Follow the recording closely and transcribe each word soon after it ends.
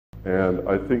And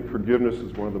I think forgiveness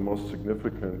is one of the most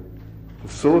significant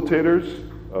facilitators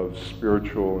of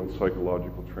spiritual and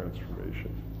psychological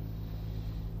transformation.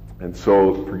 And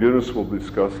so forgiveness will be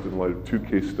discussed in light of two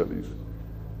case studies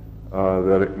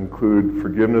that include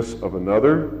forgiveness of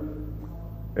another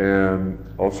and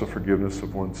also forgiveness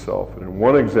of oneself. And in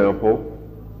one example,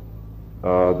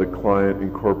 the client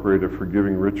incorporated a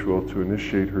forgiving ritual to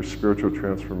initiate her spiritual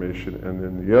transformation, and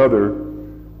in the other,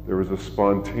 there was a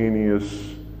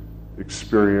spontaneous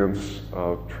experience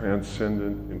of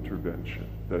transcendent intervention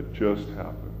that just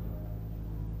happened.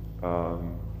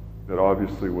 That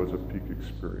obviously was a peak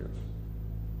experience.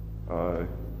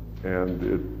 And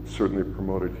it certainly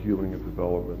promoted healing and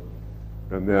development.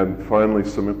 And then finally,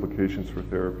 some implications for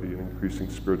therapy and increasing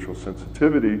spiritual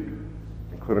sensitivity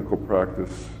in clinical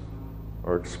practice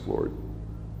are explored.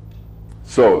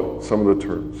 So, some of the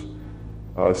terms.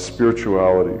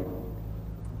 Spirituality.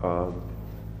 I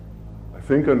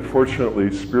think,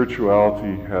 unfortunately,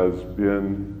 spirituality has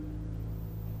been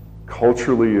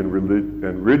culturally and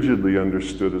rigidly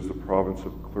understood as the province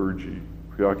of clergy,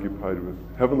 preoccupied with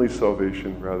heavenly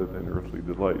salvation rather than earthly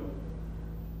delight.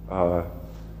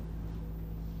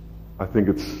 I think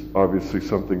it's obviously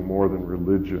something more than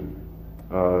religion.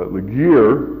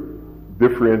 Laguerre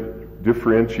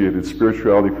differentiated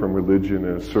spirituality from religion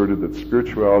and asserted that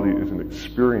spirituality is an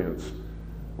experience,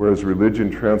 whereas religion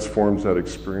transforms that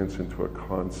experience into a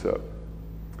concept.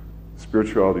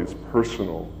 Spirituality is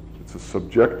personal. It's a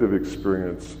subjective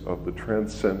experience of the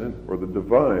transcendent or the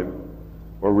divine,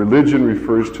 while religion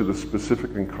refers to the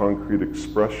specific and concrete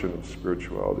expression of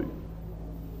spirituality.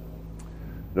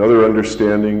 Another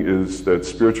understanding is that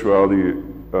spirituality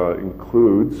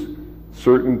includes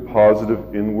certain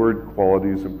positive inward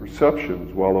qualities and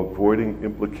perceptions while avoiding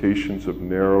implications of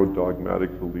narrow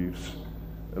dogmatic beliefs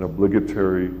and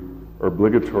obligatory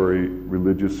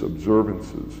religious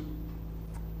observances.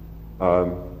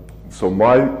 So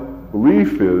my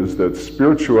belief is that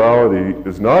spirituality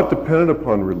is not dependent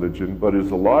upon religion, but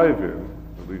is alive in,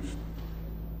 at least,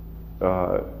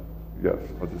 yes,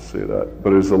 I'll just say that,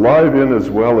 but is alive in as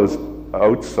well as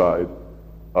outside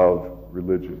of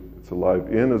religion. It's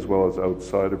alive in as well as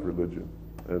outside of religion.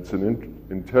 And it's an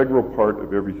integral part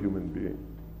of every human being.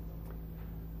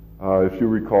 If you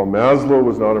recall, Maslow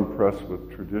was not impressed with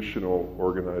traditional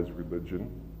organized religion,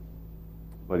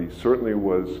 but he certainly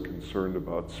was concerned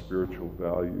about spiritual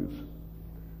values.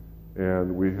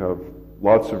 And we have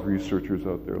lots of researchers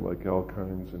out there like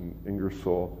Alkines and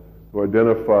Ingersoll who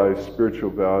identify spiritual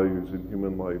values in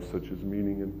human life such as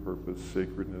meaning and purpose,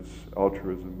 sacredness,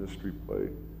 altruism, mystery play,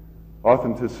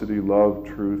 authenticity, love,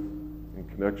 truth, and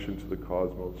connection to the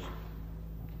cosmos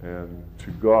and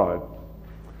to God.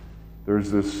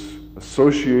 There's this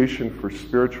association for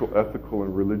spiritual, ethical,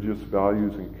 and religious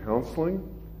values in counseling,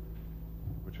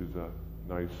 which is a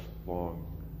nice, long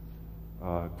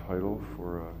title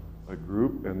for a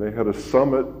group. And they had a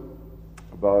summit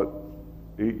about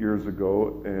 8 years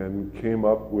ago and came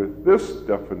up with this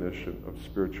definition of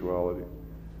spirituality.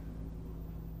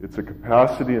 It's a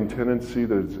capacity and tendency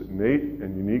that is innate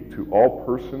and unique to all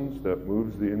persons that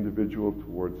moves the individual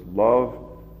towards love,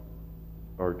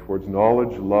 or towards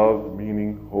knowledge, love,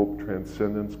 meaning, hope,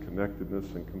 transcendence,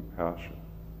 connectedness, and compassion.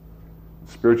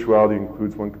 Spirituality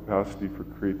includes one capacity for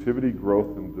creativity,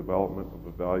 growth, and development of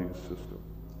a value system.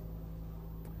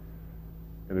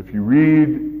 And if you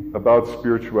read about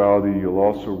spirituality, you'll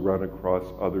also run across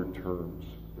other terms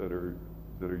that are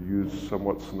used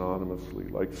somewhat synonymously,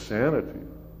 like sanity,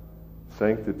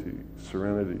 sanctity,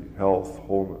 serenity, health,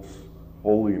 wholeness,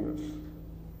 holiness.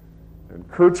 And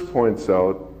Kurtz points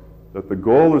out that the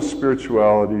goal of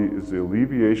spirituality is the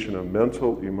alleviation of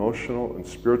mental, emotional, and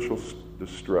spiritual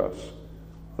distress,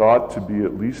 thought to be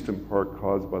at least in part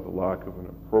caused by the lack of an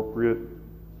appropriate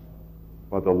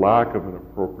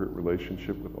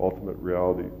relationship with ultimate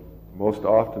reality, most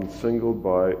often signaled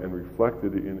by and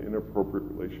reflected in inappropriate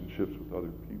relationships with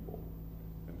other people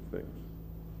and things.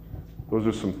 Those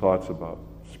are some thoughts about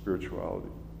spirituality.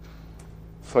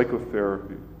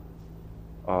 Psychotherapy.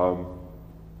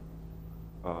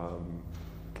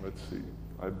 Let's see.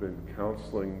 I've been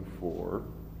counseling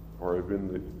I've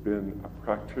been a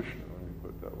practitioner, let me put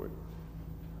it that way,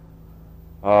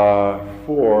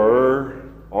 for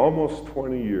almost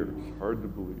 20 years. Hard to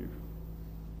believe.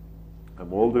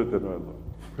 I'm older than I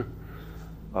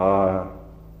look.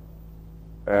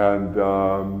 And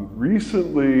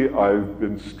recently I've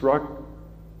been struck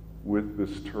with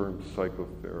this term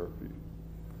psychotherapy.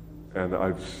 And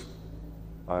I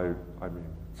mean,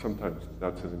 sometimes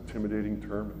that's an intimidating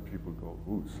term and people go,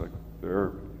 ooh,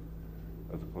 psychotherapy,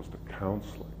 as opposed to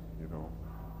counseling, you know.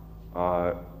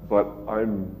 But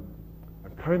I'm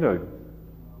I'm kind of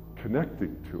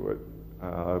connecting to it,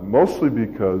 mostly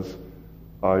because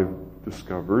I've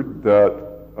discovered that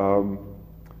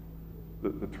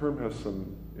the term has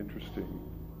some interesting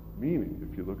meaning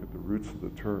if you look at the roots of the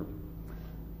term.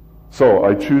 So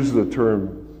I choose the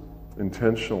term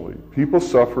intentionally. People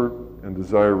suffer and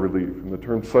desire relief. And the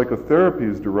term psychotherapy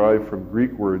is derived from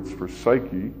Greek words for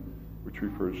psyche, which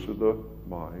refers to the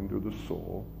mind or the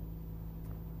soul,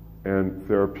 and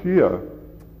therapia,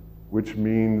 which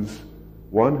means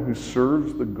one who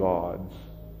serves the gods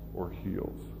or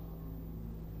heals.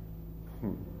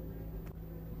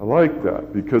 I like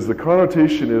that, because the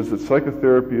connotation is that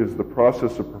psychotherapy is the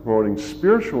process of promoting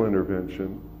spiritual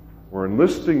intervention or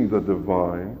enlisting the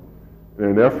divine in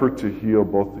an effort to heal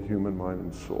both the human mind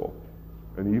and soul.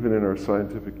 And even in our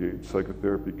scientific age,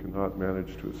 psychotherapy cannot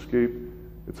manage to escape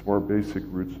its more basic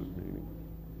roots of meaning.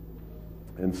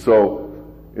 And so,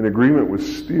 in agreement with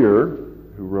Steer,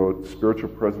 who wrote Spiritual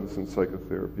Presence in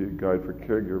Psychotherapy, a guide for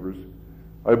caregivers,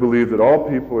 I believe that all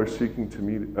people are seeking to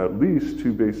meet at least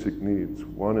two basic needs.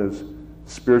 One is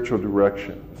spiritual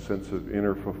direction, a sense of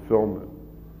inner fulfillment,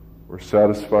 or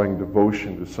satisfying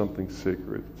devotion to something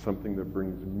sacred, something that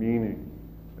brings meaning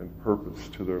and purpose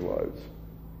to their lives.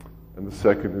 And the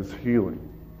second is healing.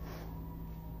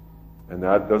 And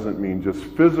that doesn't mean just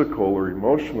physical or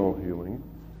emotional healing,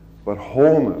 but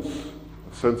wholeness,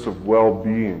 a sense of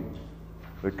well-being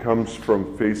that comes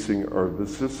from facing our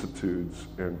vicissitudes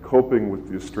and coping with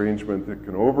the estrangement that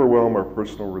can overwhelm our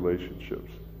personal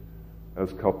relationships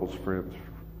as couples, friends,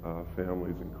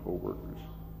 families, and co-workers.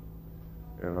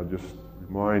 And I'll just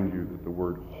remind you that the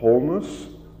word wholeness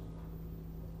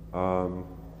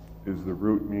is the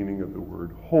root meaning of the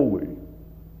word holy.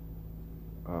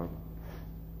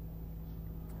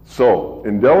 So,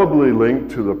 indelibly linked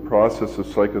to the process of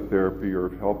psychotherapy or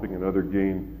of helping another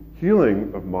gain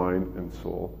healing of mind and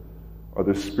soul are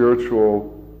the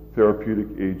spiritual therapeutic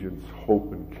agents,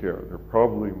 hope and care. There are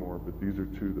probably more, but these are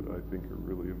two that I think are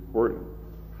really important.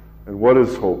 And what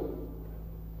is hope?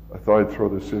 I thought I'd throw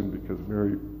this in because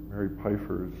Mary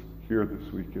Pfeiffer is here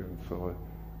this weekend, so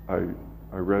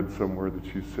I read somewhere that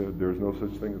she said there's no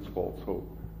such thing as false hope,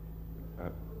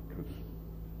 because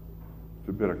it's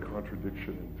a bit of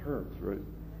contradiction in terms,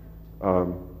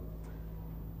 right?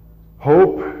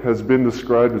 Hope has been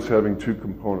described as having two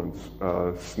components.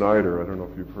 Snyder, I don't know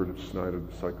if you've heard of Snyder,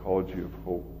 the psychology of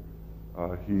hope.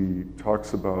 He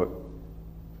talks about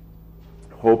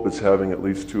hope as having at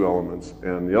least two elements.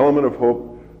 And the element of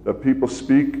hope that people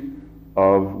speak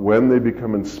of when they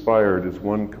become inspired is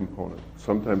one component,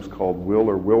 sometimes called will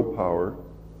or willpower,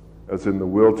 as in the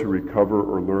will to recover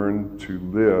or learn to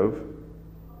live,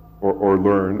 or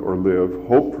learn or live.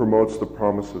 Hope promotes the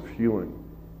promise of healing.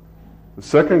 The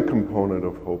second component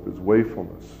of hope is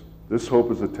wakefulness. This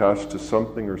hope is attached to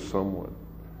something or someone.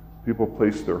 People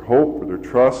place their hope or their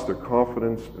trust, their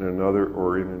confidence in another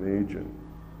or in an agent.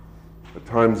 At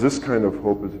times, this kind of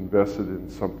hope is invested in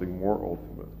something more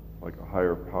ultimate, like a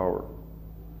higher power,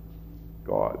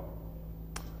 God.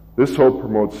 This hope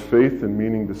promotes faith and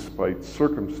meaning despite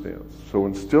circumstance. So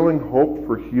instilling hope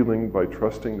for healing by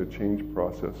trusting the change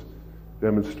process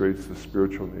demonstrates the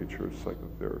spiritual nature of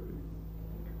psychotherapy.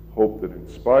 Hope that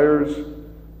inspires,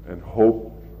 and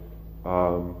hope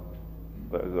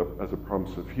as a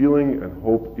promise of healing, and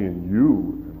hope in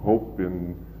you, and hope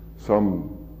in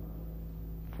some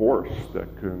force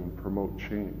that can promote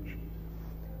change.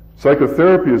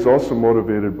 Psychotherapy is also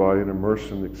motivated by an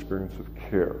immersion in the experience of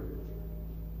care.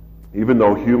 Even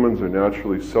though humans are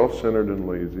naturally self-centered and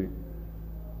lazy,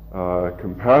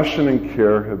 compassion and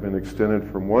care have been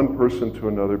extended from one person to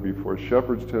another before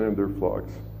shepherds tended their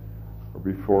flocks, or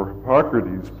before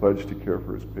Hippocrates pledged to care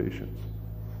for his patients.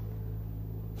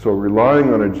 So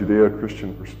relying on a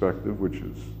Judeo-Christian perspective, which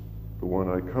is the one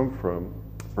I come from,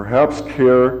 perhaps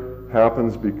care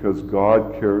happens because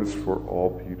God cares for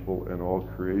all people and all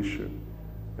creation,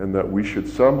 and that we should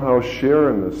somehow share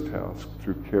in this task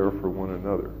through care for one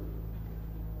another.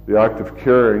 The act of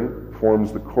caring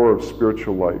forms the core of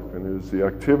spiritual life, and it is the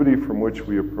activity from which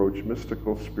we approach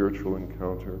mystical spiritual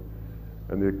encounter,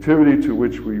 and the activity to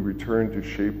which we return to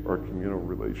shape our communal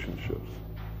relationships.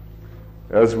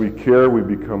 As we care, we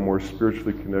become more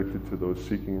spiritually connected to those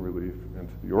seeking relief and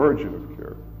to the origin of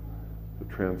care, the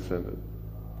transcendent,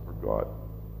 or God.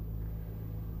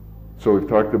 So we've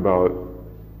talked about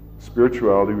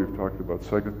spirituality, we've talked about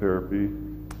psychotherapy,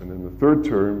 and then the third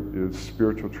term is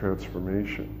spiritual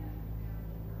transformation.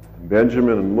 And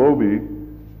Benjamin and Loewe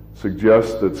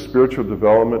suggest that spiritual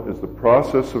development is the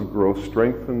process of growth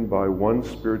strengthened by one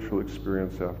spiritual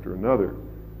experience after another,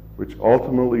 which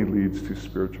ultimately leads to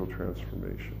spiritual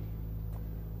transformation.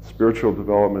 Spiritual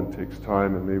development takes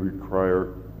time and may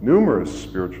require numerous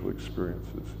spiritual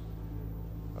experiences.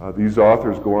 These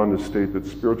authors go on to state that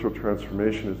spiritual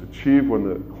transformation is achieved when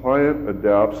the client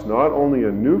adapts not only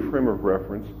a new frame of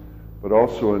reference, but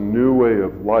also a new way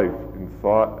of life in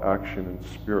thought, action, and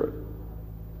spirit.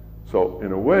 So,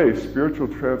 in a way, spiritual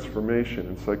transformation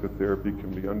in psychotherapy can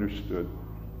be understood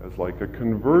as like a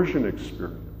conversion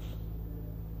experience,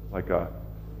 like a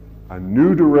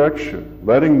new direction,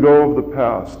 letting go of the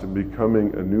past and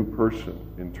becoming a new person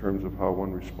in terms of how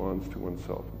one responds to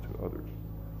oneself and to others.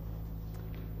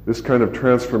 This kind of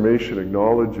transformation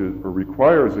acknowledges or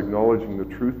requires acknowledging the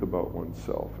truth about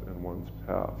oneself and one's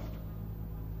past,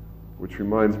 which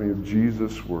reminds me of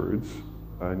Jesus' words,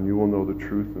 and you will know the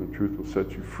truth and the truth will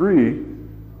set you free,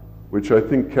 which I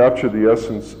think capture the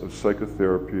essence of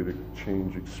psychotherapeutic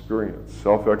change experience.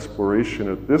 Self-exploration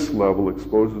at this level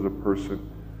exposes a person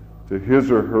to his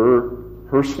or her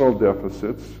personal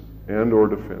deficits and or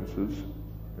defenses,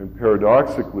 and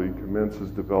paradoxically commences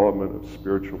development of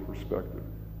spiritual perspective.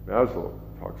 Maslow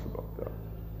talks about that.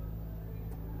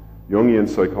 Jungian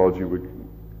psychology would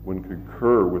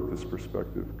concur with this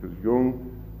perspective, because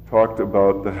Jung talked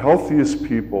about the healthiest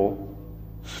people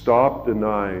stop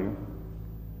denying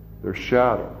their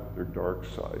shadow, their dark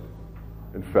side.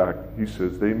 In fact, he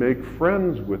says they make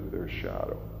friends with their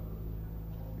shadow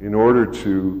in order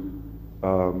to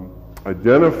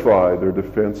identify their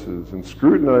defenses and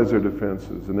scrutinize their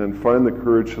defenses, and then find the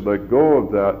courage to let go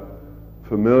of that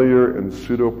familiar and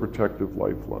pseudo-protective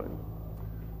lifeline.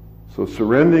 So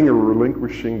surrendering or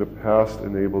relinquishing the past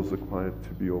enables the client to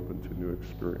be open to new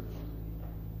experience.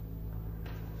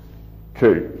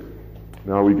 Okay,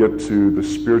 now we get to the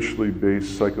spiritually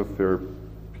based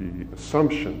psychotherapy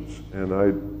assumptions, and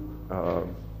I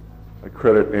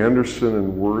credit Anderson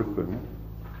and Worthen,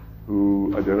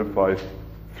 who identify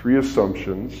 3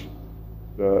 assumptions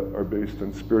that are based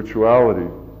on spirituality.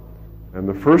 And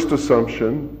the first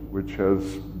assumption, which has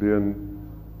been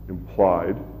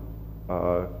implied,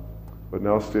 but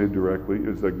now stated directly,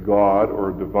 is that God or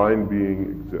a divine being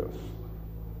exists.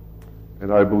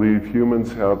 And I believe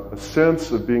humans have a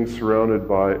sense of being surrounded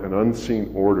by an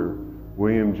unseen order.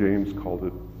 William James called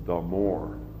it the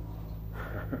more.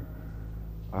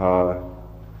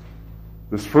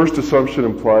 This first assumption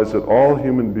implies that all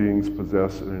human beings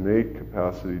possess an innate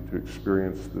capacity to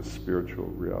experience this spiritual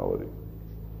reality.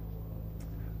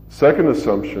 Second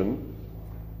assumption,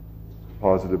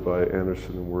 posited by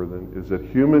Anderson and Worthen, is that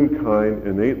humankind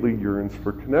innately yearns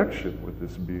for connection with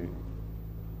this being,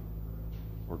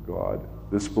 or God.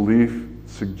 This belief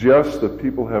suggests that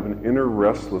people have an inner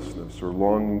restlessness or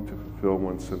longing to fulfill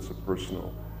one's sense of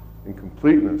personal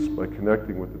incompleteness by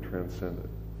connecting with the transcendent.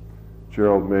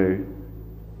 Gerald May,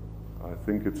 I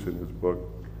think it's in his book,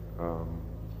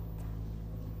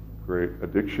 Great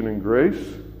Addiction and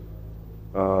Grace,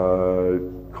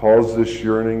 calls this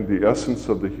yearning the essence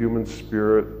of the human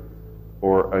spirit,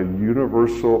 or a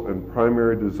universal and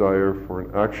primary desire for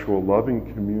an actual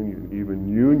loving communion, even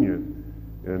union,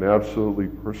 in an absolutely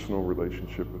personal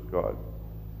relationship with God.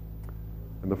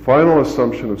 And the final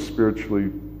assumption of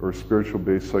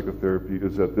spiritual-based psychotherapy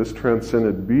is that this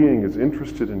transcendent being is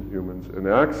interested in humans and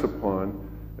acts upon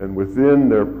and within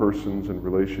their persons and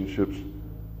relationships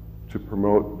to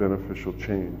promote beneficial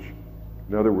change.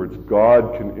 In other words,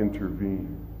 God can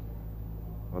intervene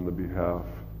on the behalf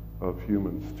of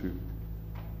humans to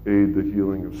aid the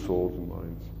healing of souls and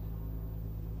minds.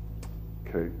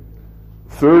 Okay.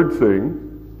 Third thing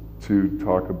to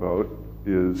talk about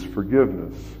is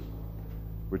forgiveness,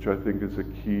 which I think is a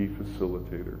key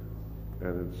facilitator,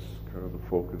 and it's kind of the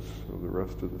focus of the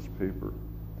rest of this paper.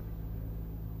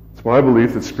 It's my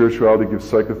belief that spirituality gives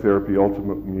psychotherapy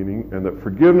ultimate meaning, and that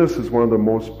forgiveness is one of the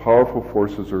most powerful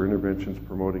forces or interventions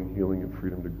promoting healing and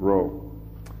freedom to grow.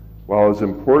 While it's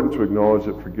important to acknowledge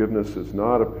that forgiveness is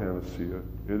not a panacea,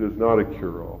 it is not a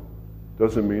cure-all. It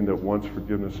doesn't mean that once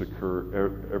forgiveness occurs,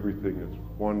 everything is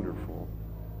wonderful.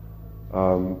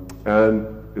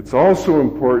 And it's also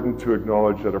important to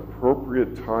acknowledge that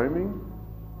appropriate timing,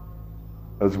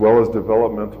 as well as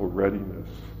developmental readiness.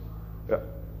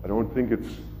 I don't think it's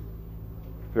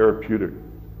therapeutic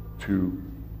to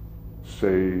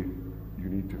say you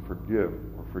need to forgive,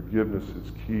 or forgiveness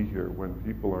is key here when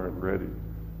people aren't ready,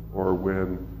 or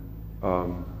when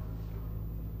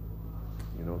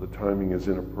the timing is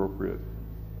inappropriate.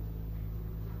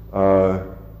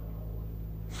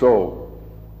 So,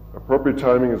 appropriate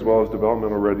timing as well as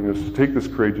developmental readiness to take this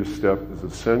courageous step is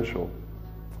essential.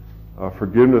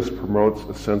 Forgiveness promotes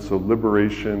a sense of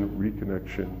liberation,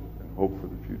 reconnection, and hope for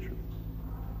the future.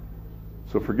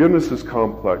 So forgiveness is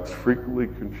complex, frequently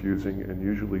confusing, and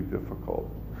usually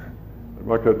difficult. I'm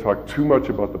not going to talk too much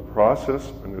about the process.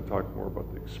 I'm going to talk more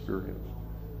about the experience.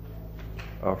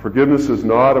 Forgiveness is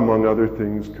not, among other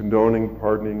things, condoning,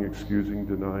 pardoning, excusing,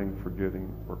 denying,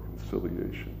 forgetting, or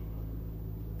conciliation.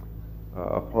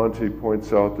 Aponte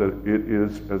points out that it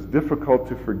is as difficult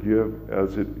to forgive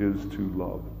as it is to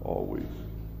love, always.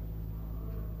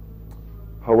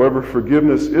 However,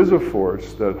 forgiveness is a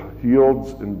force that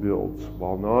heals and builds,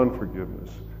 while non-forgiveness,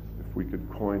 if we could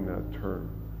coin that term,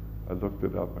 I looked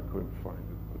it up, I couldn't find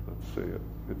it, but let's say it,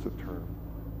 it's a term.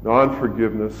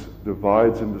 Non-forgiveness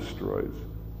divides and destroys.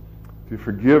 To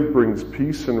forgive brings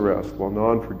peace and rest, while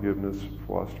non-forgiveness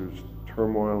fosters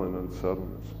turmoil and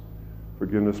unsettledness.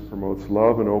 Forgiveness promotes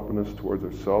love and openness towards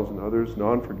ourselves and others.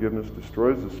 Non-forgiveness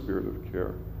destroys the spirit of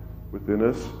care within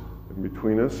us and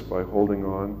between us by holding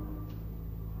on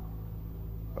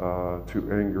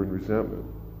to anger and resentment.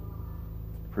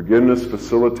 Forgiveness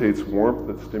facilitates warmth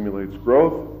that stimulates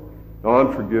growth.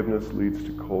 Non-forgiveness leads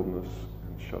to coldness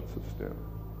and shuts us down.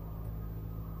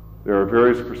 There are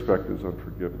various perspectives on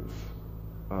forgiveness.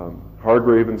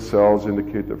 Hargrave and Sells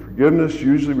indicate that forgiveness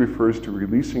usually refers to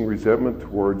releasing resentment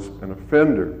towards an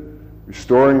offender,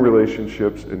 restoring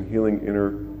relationships, and healing inner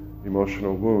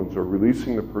emotional wounds, or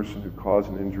releasing the person who caused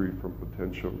an injury from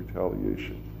potential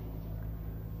retaliation.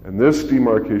 And this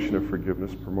demarcation of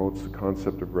forgiveness promotes the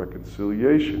concept of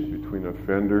reconciliation between an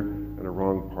offender and a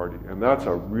wrong party. And that's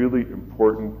a really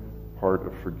important part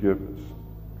of forgiveness.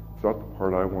 It's not the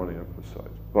part I want to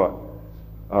emphasize. But,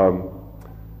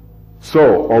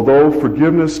 so, although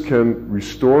forgiveness can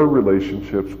restore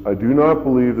relationships, I do not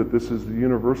believe that this is the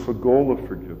universal goal of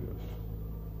forgiveness.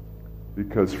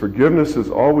 Because forgiveness is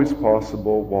always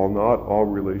possible, while not all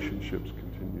relationships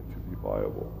continue to be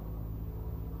viable.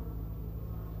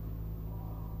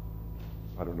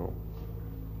 I don't know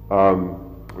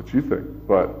what you think,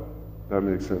 but that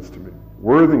makes sense to me.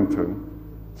 Worthington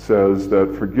says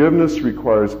that forgiveness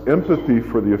requires empathy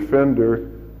for the offender,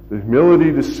 the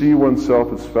humility to see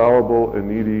oneself as fallible and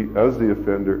needy as the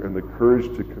offender, and the courage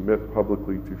to commit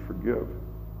publicly to forgive.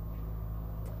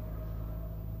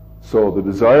 So the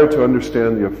desire to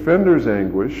understand the offender's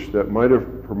anguish that might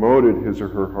have promoted his or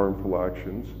her harmful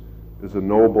actions is a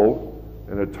noble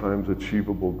and at times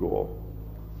achievable goal.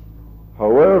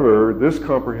 However, this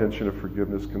comprehension of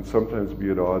forgiveness can sometimes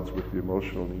be at odds with the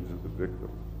emotional needs of the victim.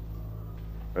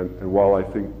 And while I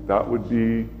think that would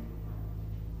be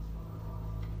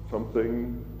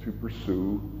something to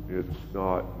pursue, it's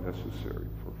not necessary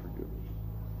for forgiveness.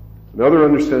 Another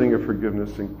understanding of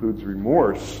forgiveness includes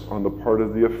remorse on the part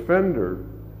of the offender,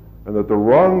 and that the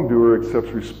wrongdoer accepts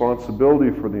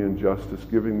responsibility for the injustice,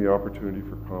 giving the opportunity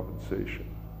for compensation.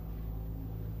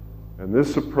 And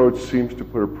this approach seems to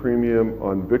put a premium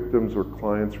on victims or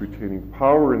clients retaining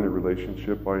power in the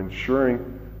relationship by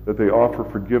ensuring that they offer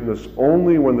forgiveness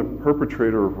only when the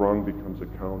perpetrator of wrong becomes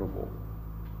accountable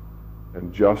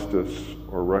and justice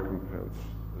or recompense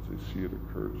as they see it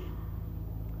occurs.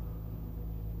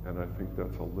 And I think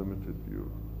that's a limited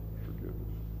view of forgiveness.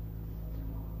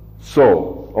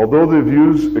 So, although the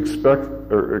views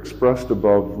expressed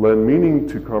above lend meaning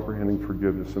to comprehending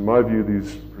forgiveness, in my view,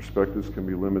 these perspectives can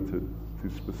be limited to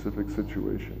specific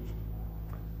situations.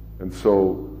 And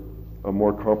so, a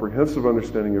more comprehensive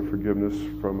understanding of forgiveness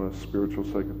from a spiritual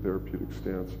psychotherapeutic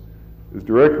stance is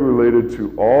directly related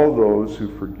to all those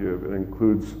who forgive and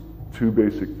includes two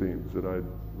basic themes that I'd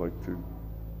like to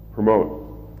promote.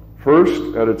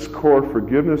 First, at its core,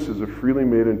 forgiveness is a freely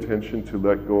made intention to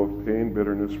let go of pain,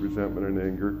 bitterness, resentment, and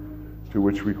anger to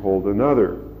which we hold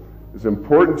another. It's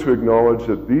important to acknowledge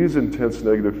that these intense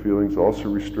negative feelings also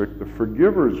restrict the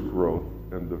forgiver's growth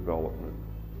and development.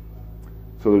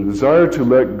 So the desire to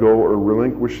let go or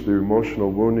relinquish the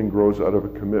emotional wounding grows out of a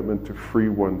commitment to free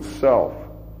oneself,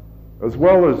 as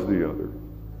well as the other,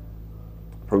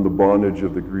 from the bondage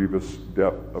of the grievous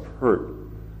depth of hurt.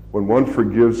 When one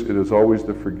forgives, it is always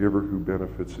the forgiver who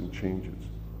benefits and changes,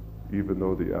 even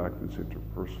though the act is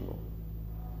interpersonal.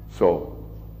 So,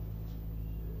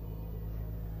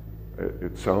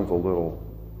 it sounds a little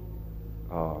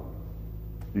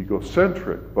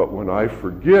egocentric, but when I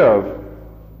forgive,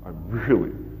 I'm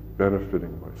really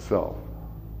benefiting myself.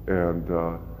 And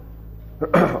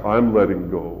I'm letting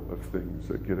go of things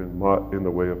that get in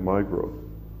the way of my growth.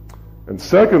 And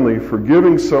secondly,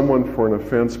 forgiving someone for an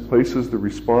offense places the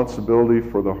responsibility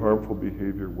for the harmful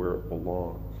behavior where it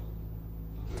belongs.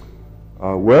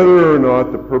 Whether or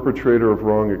not the perpetrator of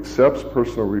wrong accepts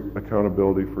personal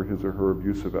accountability for his or her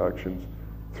abusive actions,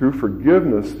 through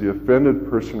forgiveness, the offended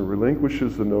person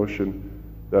relinquishes the notion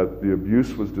that the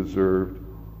abuse was deserved,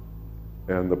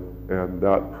 and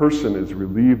that person is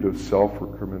relieved of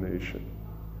self-recrimination.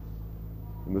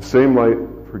 In the same light,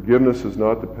 forgiveness is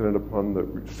not dependent upon the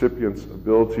recipient's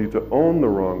ability to own the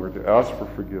wrong or to ask for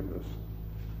forgiveness.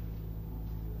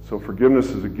 So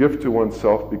forgiveness is a gift to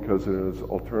oneself because it is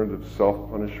alternative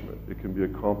self-punishment. It can be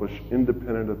accomplished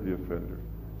independent of the offender,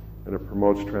 and it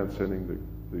promotes transcending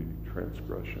the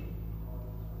transgression.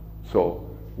 So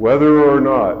whether or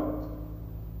not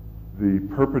the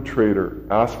perpetrator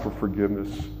asks for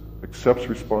forgiveness, accepts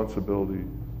responsibility,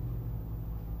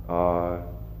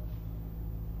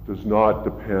 does not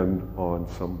depend on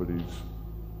somebody's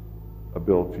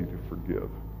ability to forgive.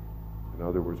 In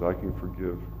other words, I can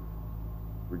forgive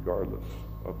regardless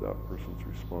of that person's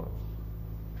response.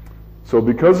 So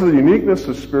because of the uniqueness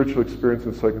of spiritual experience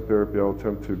in psychotherapy, I'll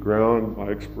attempt to ground my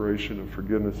exploration of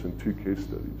forgiveness in 2 case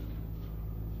studies.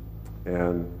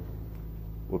 And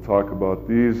we'll talk about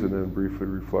these and then briefly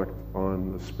reflect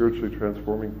on the spiritually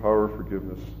transforming power of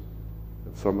forgiveness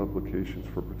and some implications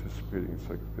for participating in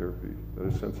psychotherapy that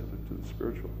is sensitive to the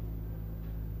spiritual.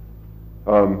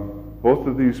 Both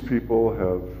of these people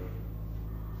have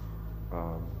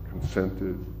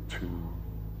consented to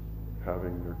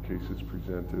having their cases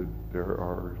presented. There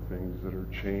are things that are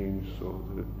changed so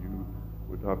that you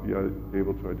would not be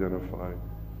able to identify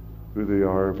who they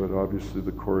are, but obviously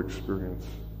the core experience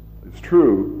is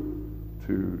true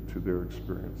to their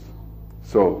experience.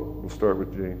 So we'll start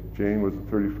with Jane. Jane was a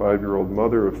 35-year-old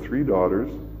mother of 3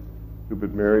 daughters who'd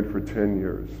been married for 10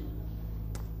 years.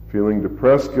 Feeling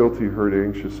depressed, guilty, hurt,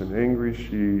 anxious, and angry,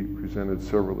 she presented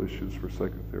several issues for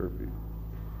psychotherapy.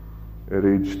 At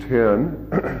age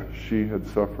 10, she had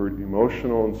suffered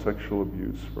emotional and sexual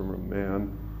abuse from a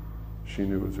man she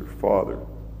knew as her father.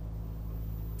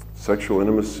 Sexual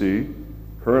intimacy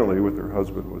currently with her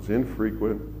husband was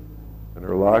infrequent, and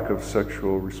her lack of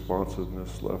sexual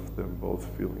responsiveness left them both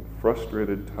feeling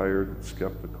frustrated, tired, and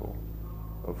skeptical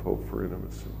of hope for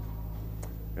intimacy.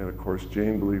 And of course,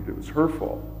 Jane believed it was her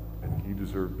fault, and he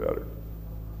deserved better.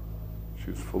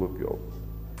 She was full of guilt.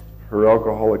 Her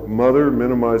alcoholic mother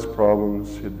minimized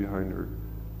problems, hid behind her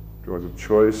drug of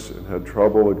choice, and had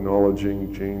trouble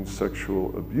acknowledging Jane's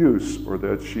sexual abuse, or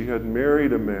that she had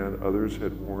married a man others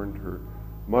had warned her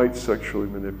might sexually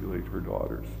manipulate her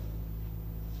daughters.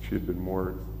 She had been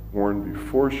warned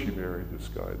before she married this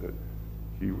guy that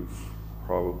he was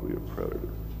probably a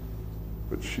predator,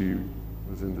 but she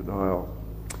was in denial.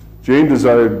 Jane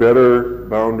desired better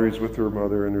boundaries with her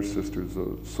mother and her sisters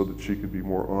so that she could be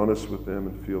more honest with them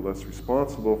and feel less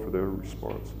responsible for their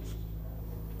responses.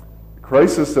 The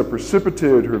crisis that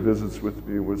precipitated her visits with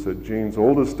me was that Jane's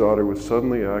oldest daughter was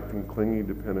suddenly acting clingy,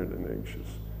 dependent, and anxious.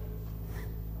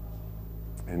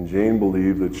 And Jane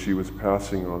believed that she was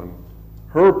passing on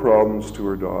her problems to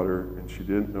her daughter, and she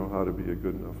didn't know how to be a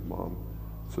good enough mom.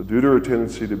 So due to her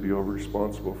tendency to be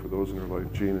over-responsible for those in her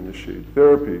life, Jane initiated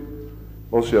therapy,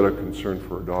 mostly out of concern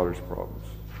for her daughter's problems.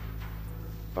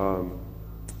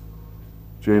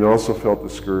 Jane also felt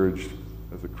discouraged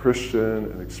as a Christian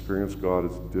and experienced God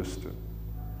as distant.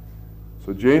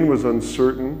 So Jane was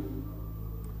uncertain.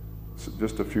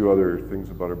 Just a few other things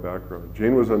about her background.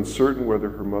 Jane was uncertain whether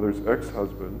her mother's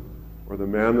ex-husband or the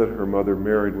man that her mother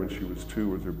married when she was 2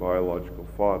 was her biological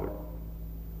father.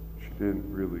 She didn't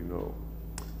really know.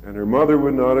 And her mother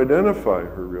would not identify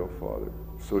her real father,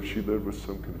 so she lived with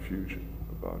some confusion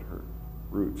about her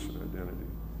roots and identity.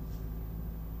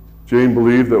 Jane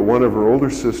believed that one of her older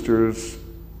sisters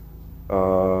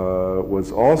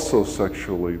was also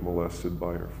sexually molested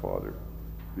by her father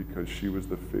because she was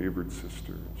the favored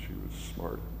sister and she was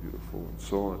smart and beautiful and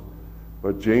so on.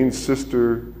 But Jane's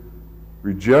sister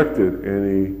rejected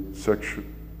any sexual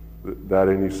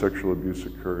abuse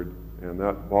occurred, and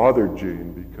that bothered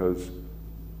Jane because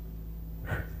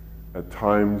at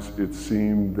times it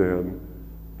seemed then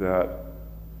that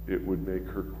it would make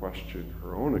her question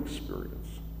her own experience.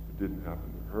 It didn't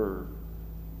happen to her.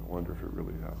 I wonder if it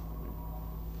really happened to me.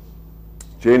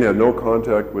 Jane had no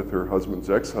contact with her husband's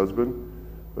ex-husband,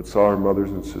 but saw her mothers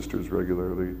and sisters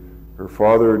regularly. Her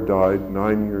father died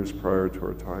 9 years prior to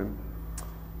our time.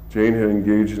 Jane had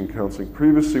engaged in counseling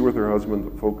previously with her husband.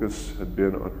 The focus had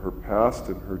been on her past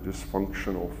and her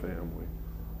dysfunctional family.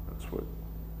 That's what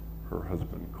her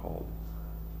husband called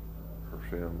her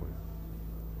family.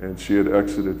 And she had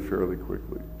exited fairly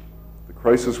quickly. The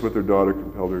crisis with her daughter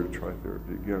compelled her to try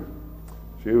therapy again.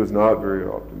 She was not very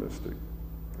optimistic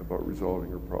about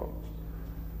resolving her problems.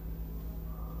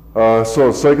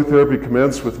 So psychotherapy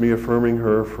commenced with me affirming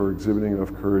her for exhibiting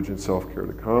enough courage and self-care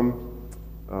to come.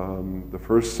 The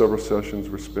first several sessions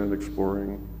were spent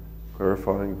exploring,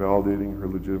 clarifying, validating her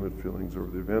legitimate feelings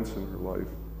over the events in her life.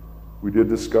 We did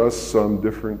discuss some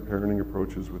different parenting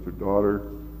approaches with her daughter.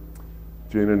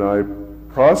 Jane and I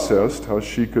processed how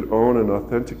she could own and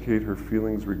authenticate her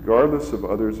feelings regardless of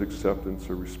others' acceptance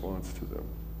or response to them.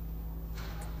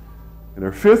 In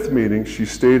our fifth meeting, she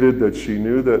stated that she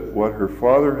knew that what her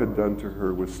father had done to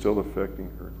her was still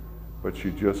affecting her, but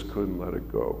she just couldn't let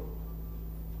it go.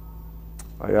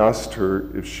 I asked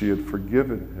her if she had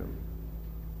forgiven him.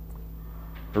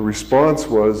 Her response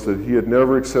was that he had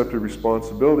never accepted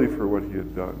responsibility for what he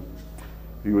had done.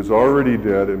 He was already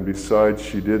dead, and besides,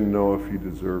 she didn't know if he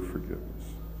deserved forgiveness.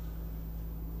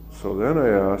 So then I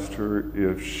asked her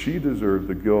if she deserved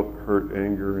the guilt, hurt,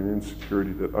 anger, and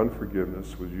insecurity that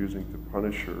unforgiveness was using to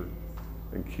punish her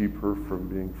and keep her from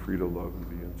being free to love and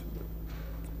be intimate.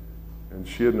 And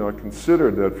she had not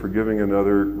considered that forgiving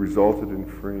another resulted in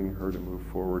freeing her to move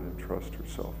forward and trust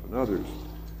herself and others.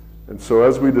 And so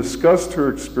as we discussed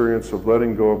her experience of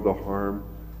letting go of the harm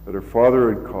that her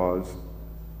father had caused,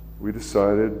 we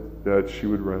decided that she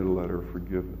would write a letter of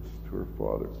forgiveness to her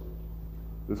father.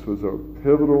 This was a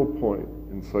pivotal point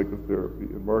in psychotherapy.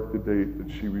 It marked the date that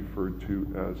she referred to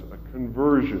as a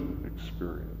conversion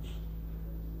experience.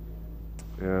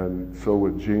 And so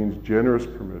with Jane's generous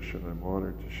permission, I'm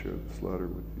honored to share this letter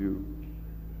with you.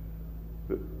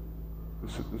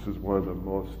 This is one of the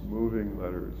most moving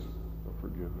letters of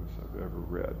forgiveness I've ever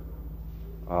read.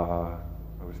 I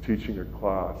was teaching a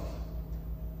class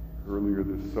earlier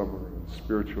this summer on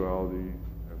spirituality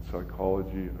and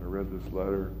psychology, and I read this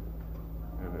letter,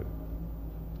 and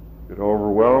it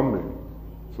overwhelmed me.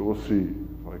 So we'll see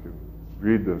if I can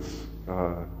read this.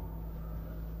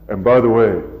 And by the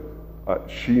way,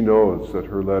 she knows that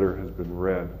her letter has been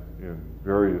read in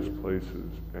various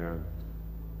places, and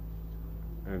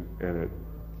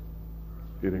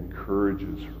it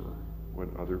encourages her when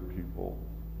other people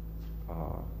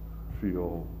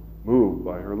feel moved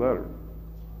by her letter.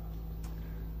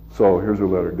 So here's her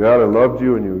letter. Dad, I loved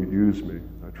you and you used me.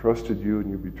 I trusted you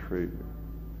and you betrayed me.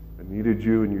 I needed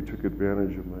you and you took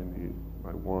advantage of my need,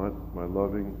 my want, my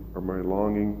loving, or my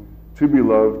longing to be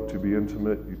loved, to be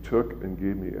intimate. You took and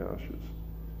gave me ashes.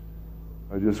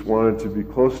 I just wanted to be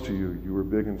close to you. You were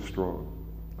big and strong.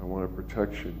 I wanted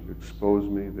protection. You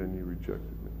exposed me, then you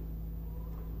rejected me.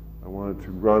 I wanted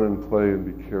to run and play and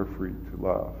be carefree, to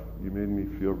laugh. You made me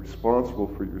feel responsible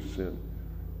for your sin.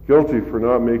 Guilty for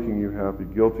not making you happy,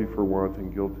 guilty for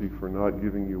wanting, guilty for not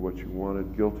giving you what you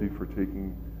wanted, guilty for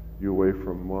taking you away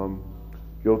from Mom,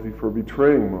 guilty for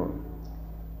betraying Mom.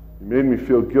 You made me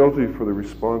feel guilty for the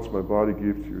response my body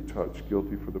gave to your touch,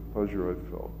 guilty for the pleasure I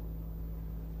felt.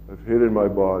 I've hated my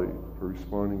body for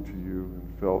responding to you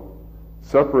and felt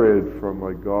separated from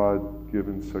my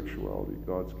God-given sexuality,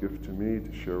 God's gift to me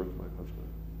to share with my husband.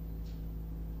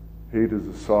 Hate is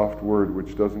a soft word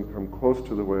which doesn't come close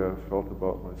to the way I felt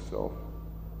about myself.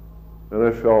 Then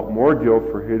I felt more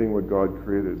guilt for hating what God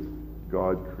created.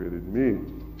 God created me.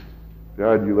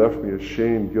 Dad, you left me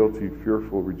ashamed, guilty,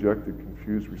 fearful, rejected,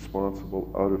 confused,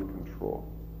 responsible, out of control.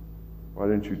 Why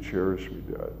didn't you cherish me,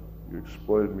 Dad? You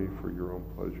exploited me for your own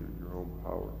pleasure, your own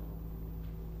power.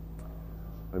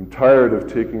 I'm tired of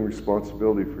taking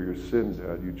responsibility for your sin,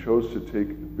 Dad. You chose to take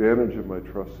advantage of my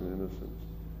trust and innocence.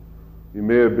 You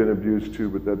may have been abused too,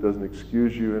 but that doesn't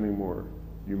excuse you anymore.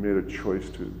 You made a choice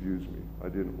to abuse me. I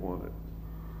didn't want it.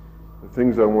 The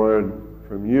things I wanted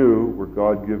from you were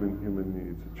God-given human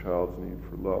needs, a child's need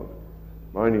for love,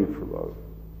 my need for love.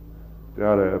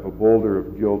 Dad, I have a boulder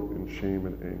of guilt and shame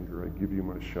and anger. I give you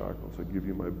my shackles. I give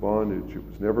you my bondage. It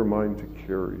was never mine to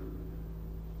carry.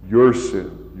 Your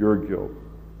sin, your guilt.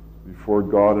 Before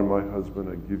God and my husband,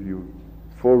 I give you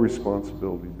full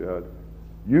responsibility, Dad.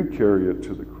 You carry it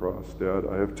to the cross, Dad.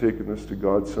 I have taken this to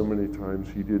God so many times.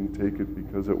 He didn't take it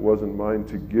because it wasn't mine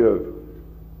to give.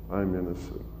 I'm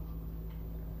innocent.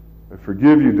 I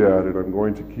forgive you, Dad, and I'm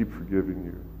going to keep forgiving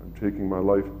you. I'm taking my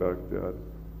life back, Dad.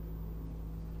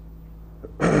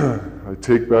 I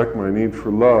take back my need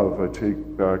for love. I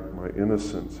take back my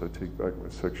innocence. I take back my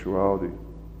sexuality.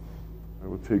 I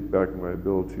will take back my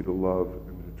ability to love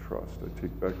and to trust. I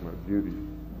take back my beauty.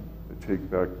 I take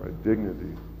back my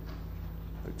dignity.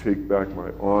 I take back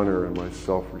my honor and my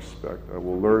self-respect. I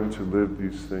will learn to live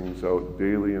these things out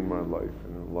daily in my life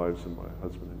and in the lives of my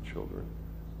husband and children.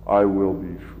 I will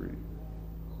be free.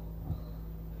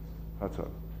 That's a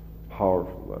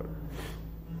powerful letter.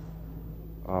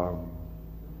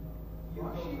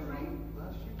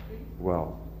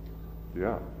 Well,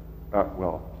 yeah.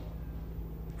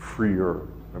 Freer.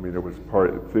 I mean, it was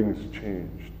things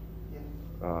changed.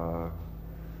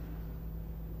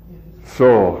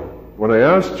 So, when I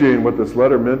asked Jane what this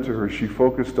letter meant to her, she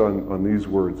focused on these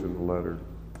words in the letter.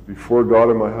 Before God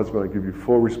and my husband, I give you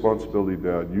full responsibility,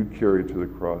 Dad. You carry it to the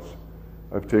cross.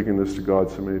 I've taken this to God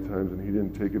so many times, and he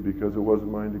didn't take it because it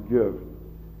wasn't mine to give.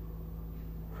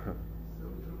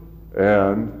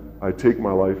 And I take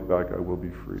my life back, I will be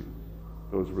free.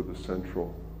 Those were the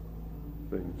central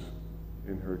things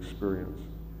in her experience.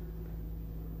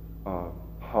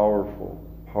 Powerful,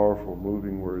 powerful,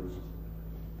 moving words.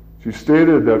 She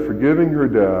stated that forgiving her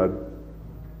dad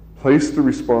placed the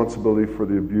responsibility for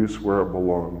the abuse where it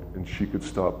belonged, and she could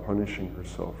stop punishing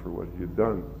herself for what he had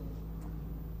done.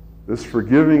 This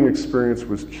forgiving experience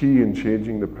was key in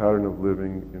changing the pattern of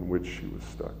living in which she was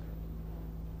stuck.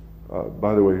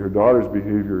 By the way, her daughter's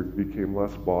behavior became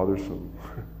less bothersome.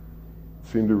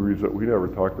 Seemed to result, we never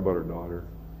talked about her daughter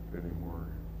anymore.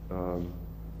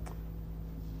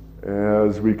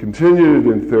 As we continued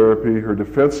in therapy, her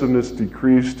defensiveness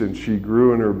decreased and she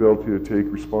grew in her ability to take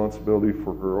responsibility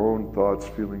for her own thoughts,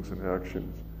 feelings, and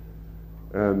actions.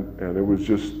 And it was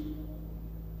just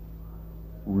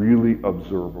really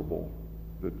observable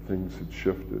that things had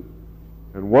shifted.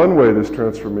 And one way this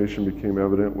transformation became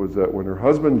evident was that when her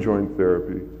husband joined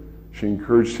therapy, she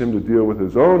encouraged him to deal with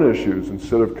his own issues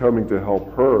instead of coming to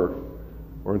help her,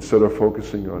 or instead of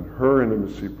focusing on her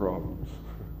intimacy problems,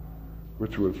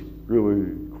 which was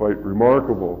really quite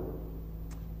remarkable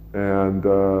and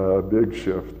a big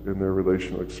shift in their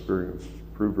relational experience.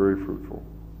 Proved very fruitful.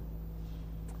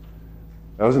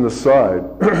 As an aside,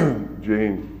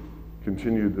 Jane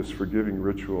continued this forgiving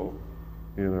ritual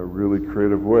in a really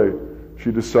creative way.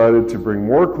 She decided to bring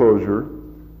more closure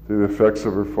to the effects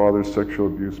of her father's sexual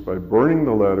abuse by burning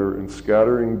the letter and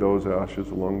scattering those ashes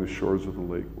along the shores of the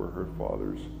lake where her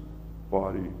father's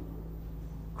body,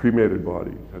 cremated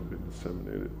body, had been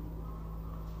disseminated.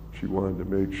 She wanted to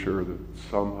make sure that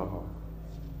somehow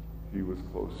he was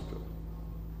close to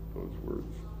those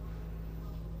words.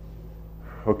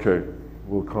 Okay,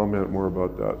 we'll comment more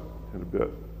about that in a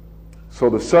bit. So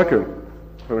the second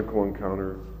clinical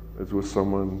encounter is with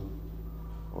someone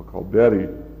I'll call Betty.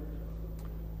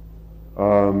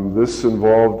 This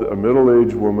involved a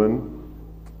middle-aged woman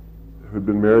who'd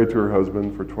been married to her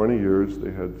husband for 20 years.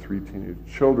 They had 3 teenage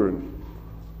children.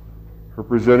 Her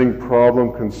presenting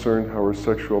problem concerned how her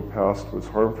sexual past was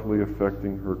harmfully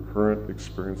affecting her current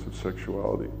experience of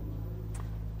sexuality.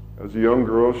 As a young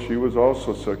girl, she was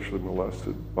also sexually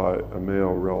molested by a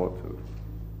male relative.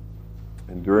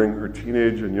 And during her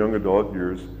teenage and young adult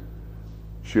years,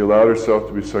 she allowed herself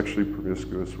to be sexually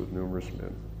promiscuous with numerous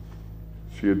men.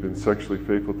 She had been sexually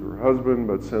faithful to her husband,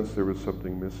 but sensed there was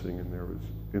something missing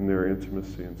in their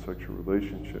intimacy and sexual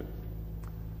relationship.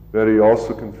 Betty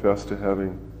also confessed to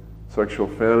having sexual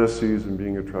fantasies and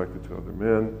being attracted to other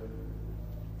men.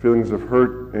 Feelings of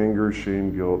hurt, anger,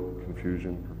 shame, guilt,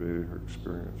 confusion pervaded her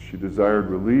experience. She desired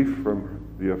relief from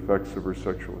the effects of her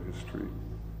sexual history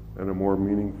and a more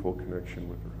meaningful connection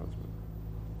with her husband.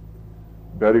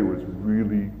 Betty was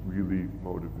really, really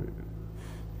motivated.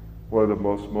 One of the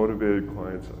most motivated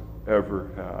clients I've ever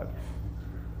had.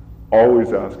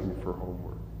 Always asking for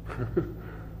homework.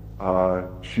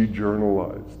 She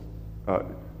journalized,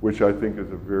 which I think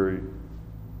is a very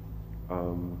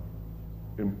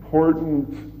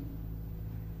important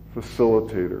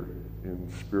facilitator in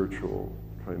spiritual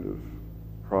kind of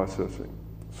processing.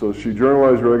 So she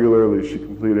journalized regularly. She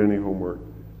completed any homework.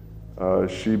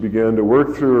 She began to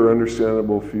work through her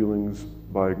understandable feelings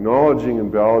by acknowledging and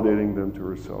validating them to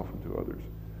herself and to others.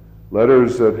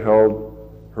 Letters that held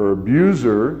her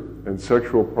abuser and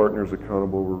sexual partners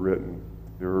accountable were written.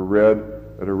 They were read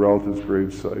at a relative's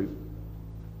gravesite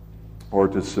or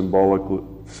to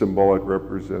symbolic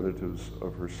representatives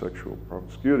of her sexual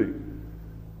promiscuity.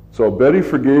 So Betty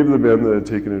forgave the men that had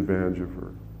taken advantage of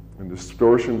her, and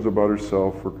distortions about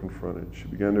herself were confronted. She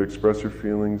began to express her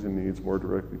feelings and needs more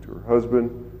directly to her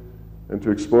husband and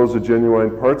to expose the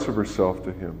genuine parts of herself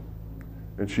to him.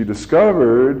 And she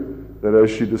discovered that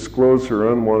as she disclosed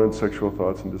her unwanted sexual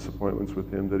thoughts and disappointments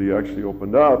with him, that he actually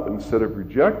opened up. Instead of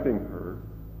rejecting her,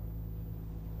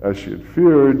 as she had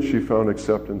feared, she found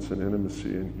acceptance and intimacy,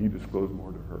 and he disclosed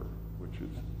more to her, which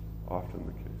is often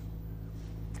the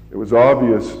case. It was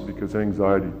obvious because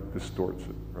anxiety distorts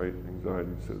it, right?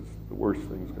 Anxiety says the worst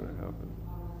thing's going to happen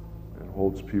and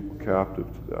holds people captive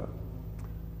to that.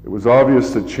 It was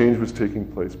obvious that change was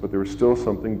taking place, but there was still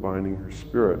something binding her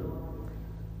spirit.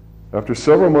 After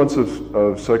several months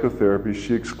of psychotherapy,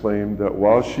 she exclaimed that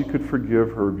while she could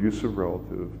forgive her abusive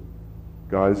relative,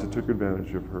 guys that took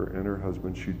advantage of her and her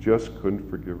husband, she just couldn't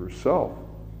forgive herself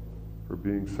for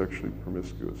being sexually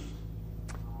promiscuous.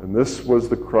 And this was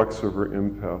the crux of her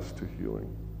impasse to healing.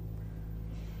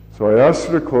 So I asked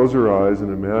her to close her eyes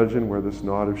and imagine where this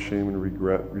knot of shame and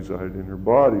regret resided in her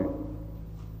body.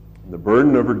 And the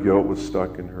burden of her guilt was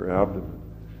stuck in her abdomen.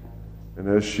 And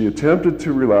as she attempted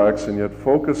to relax and yet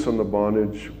focus on the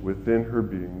bondage within her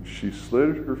being, she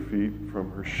slid her feet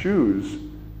from her shoes,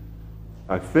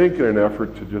 I think in an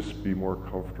effort to just be more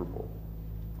comfortable.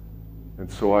 And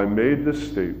so I made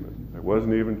this statement. I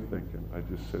wasn't even thinking. I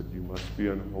just said, "You must be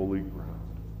on holy ground."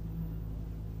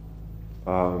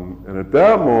 And at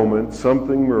that moment,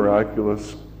 something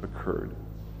miraculous occurred.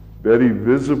 Betty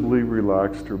visibly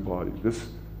relaxed her body.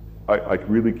 I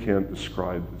really can't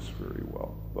describe this very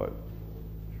well, but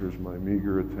here's my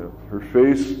meager attempt. Her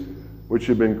face, which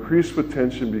had been creased with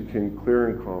tension, became clear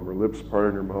and calm. Her lips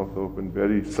parted, her mouth opened.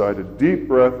 Betty sighed a deep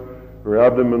breath. Her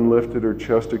abdomen lifted, her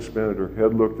chest expanded, her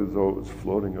head looked as though it was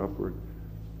floating upward.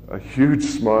 A huge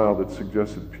smile that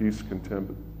suggested peace,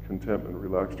 contentment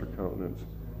relaxed her countenance.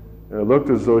 And it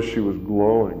looked as though she was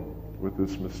glowing with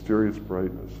this mysterious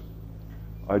brightness.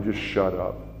 I just shut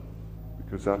up,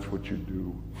 because that's what you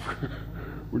do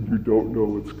when you don't know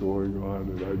what's going on,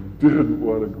 and I didn't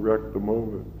want to wreck the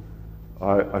moment.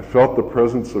 I felt the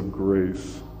presence of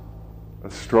grace, a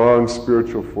strong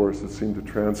spiritual force that seemed to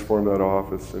transform that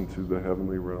office into the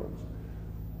heavenly realms.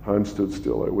 Time stood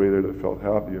still. I waited. I felt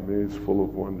happy, amazed, full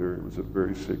of wonder. It was a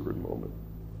very sacred moment.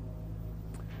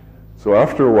 So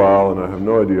after a while, and I have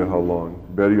no idea how long,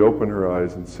 Betty opened her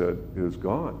eyes and said, "It is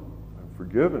gone. I'm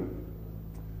forgiven."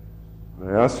 And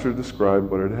I asked her to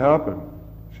describe what had happened.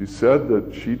 She said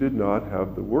that she did not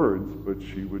have the words, but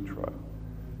she would try.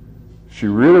 She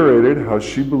reiterated how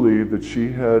she believed that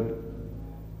she had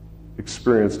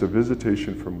experienced a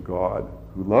visitation from God,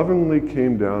 who lovingly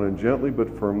came down and gently but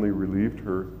firmly relieved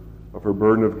her of her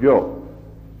burden of guilt.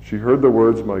 She heard the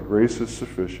words, "My grace is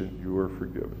sufficient, you are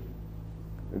forgiven."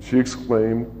 And she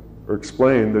explained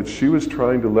that she was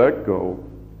trying to let go,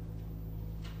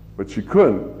 but she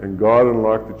couldn't, and God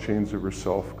unlocked the chains of her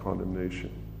self-condemnation.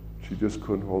 She just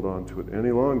couldn't hold on to it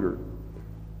any longer.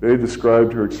 They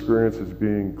described her experience as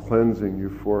being cleansing,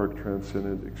 euphoric,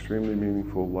 transcendent, extremely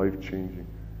meaningful, life-changing.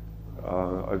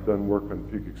 I've done work on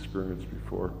peak experience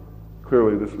before.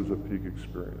 Clearly, this was a peak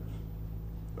experience.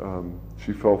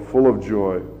 She felt full of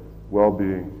joy,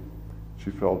 well-being.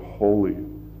 She felt holy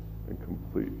and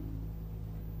complete.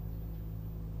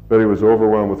 Betty was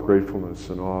overwhelmed with gratefulness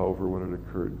and awe over what had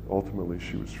occurred. Ultimately,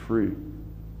 she was free.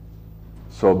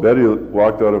 So Betty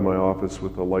walked out of my office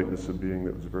with a lightness of being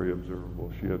that was very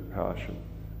observable. She had passion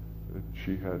that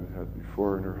she hadn't had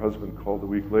before, and her husband called a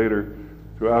week later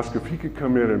to ask if he could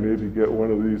come in and maybe get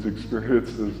one of these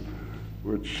experiences,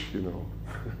 which,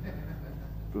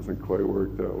 doesn't quite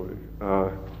work that way.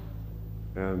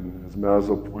 And as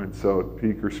Maslow points out,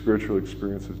 peak or spiritual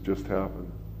experiences just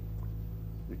happen.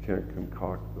 You can't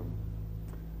concoct them.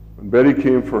 When Betty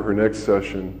came for her next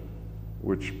session,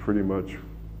 which pretty much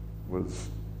was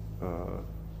the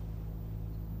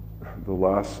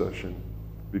last session,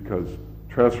 because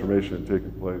transformation had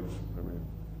taken place. I mean,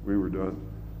 we were done.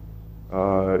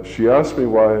 She asked me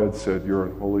why I had said, "You're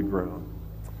on holy ground."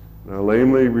 And I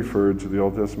lamely referred to the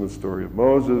Old Testament story of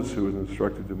Moses, who was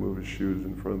instructed to move his shoes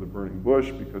in front of the burning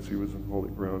bush because he was on holy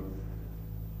ground.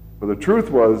 But the truth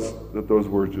was that those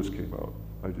words just came out.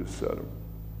 I just said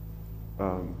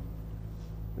them.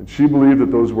 And she believed that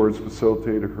those words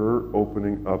facilitated her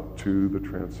opening up to the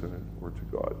transcendent or to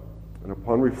God. And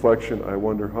upon reflection, I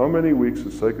wonder how many weeks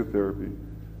of psychotherapy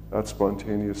that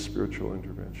spontaneous spiritual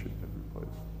intervention had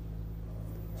replaced.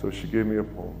 So she gave me a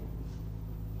poem.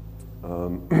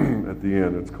 At the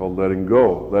end, it's called Letting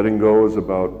Go. Letting go is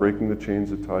about breaking the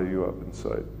chains that tie you up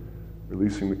inside,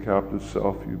 releasing the captive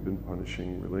self you've been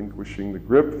punishing, relinquishing the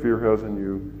grip fear has on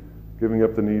you, giving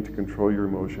up the need to control your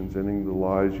emotions, ending the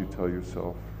lies you tell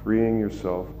yourself, freeing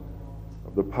yourself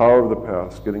of the power of the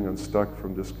past, getting unstuck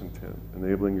from discontent,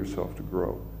 enabling yourself to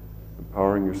grow,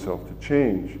 empowering yourself to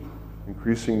change,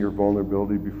 increasing your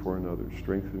vulnerability before another,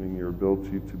 strengthening your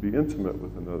ability to be intimate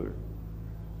with another,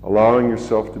 allowing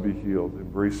yourself to be healed,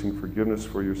 embracing forgiveness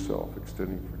for yourself,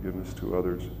 extending forgiveness to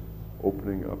others,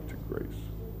 opening up to grace.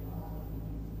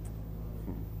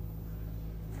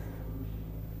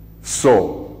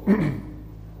 So,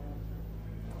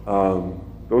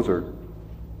 those are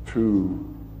two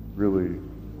really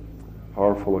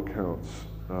powerful accounts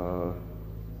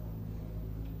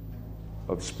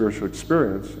of spiritual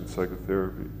experience in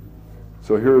psychotherapy.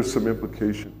 So here are some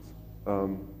implications.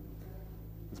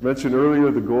 As mentioned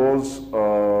earlier, the goals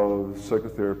of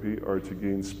psychotherapy are to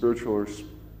gain spiritual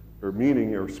or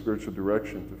meaning or spiritual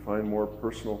direction, to find more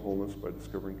personal wholeness by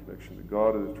discovering connection to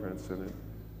God or the transcendent,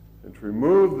 and to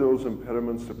remove those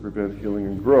impediments that prevent healing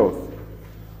and growth.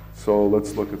 So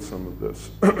let's look at some of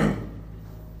this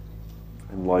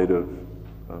in light of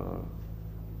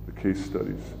the case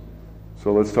studies.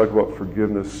 So let's talk about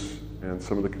forgiveness and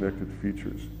some of the connected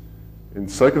features. In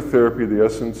psychotherapy, the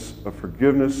essence of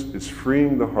forgiveness is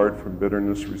freeing the heart from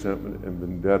bitterness, resentment, and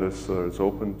vendetta so that it's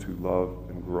open to love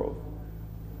and growth.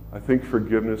 I think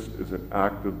forgiveness is an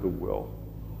act of the will.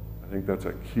 I think that's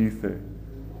a key thing.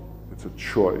 It's a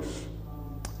choice.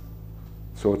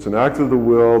 So it's an act of the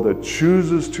will that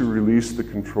chooses to release the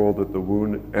control that the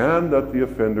wound and that the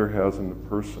offender has in the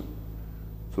person.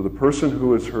 So the person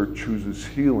who is hurt chooses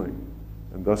healing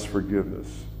and thus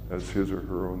forgiveness as his or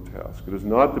her own task. It is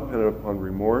not dependent upon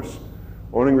remorse,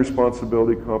 owning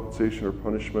responsibility, compensation, or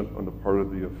punishment on the part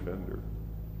of the offender.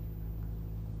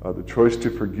 The choice to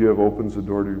forgive opens the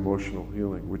door to emotional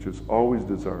healing, which is always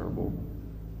desirable,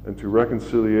 and to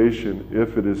reconciliation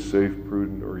if it is safe,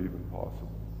 prudent, or even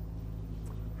possible.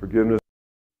 Forgiveness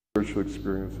is a spiritual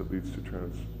experience that leads to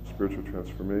spiritual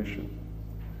transformation.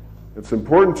 It's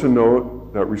important to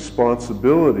note that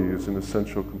responsibility is an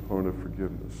essential component of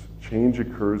forgiveness. Change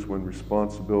occurs when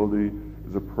responsibility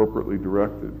is appropriately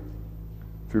directed.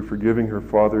 Through forgiving her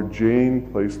father, Jane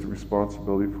placed the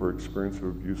responsibility for her experience of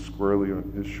abuse squarely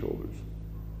on his shoulders.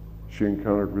 She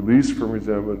encountered release from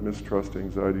resentment, mistrust,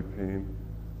 anxiety, pain,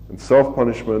 and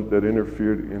self-punishment that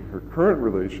interfered in her current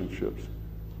relationships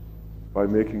by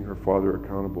making her father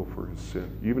accountable for his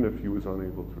sin, even if he was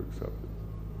unable to accept it.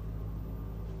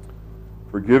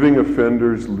 Forgiving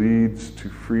offenders leads to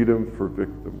freedom for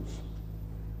victims.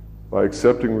 By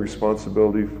accepting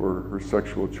responsibility for her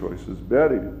sexual choices,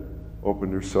 Betty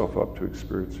opened herself up to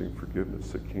experiencing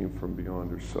forgiveness that came from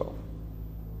beyond herself.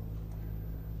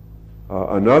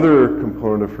 Another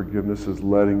component of forgiveness is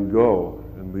letting go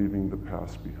and leaving the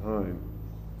past behind.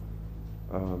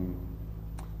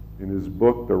 In his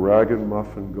book, The Rag and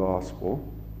Muffin Gospel,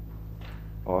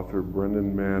 author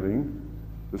Brendan Manning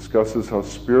discusses how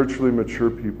spiritually mature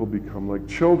people become like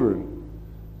children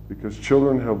because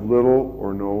children have little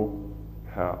or no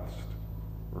past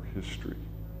or history.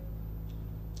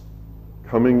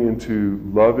 Coming into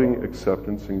loving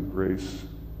acceptance and grace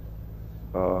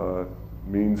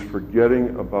means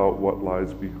forgetting about what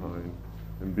lies behind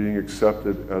and being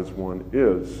accepted as one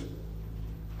is.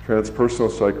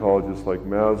 Transpersonal psychologists like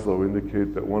Maslow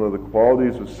indicate that one of the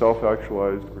qualities of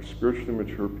self-actualized or spiritually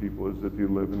mature people is that they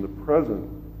live in the present.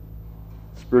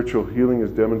 Spiritual healing is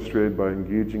demonstrated by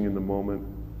engaging in the moment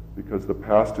because the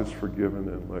past is forgiven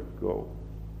and let go.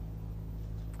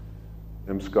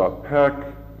 M. Scott Peck,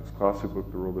 his classic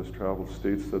book, The Road Less Traveled,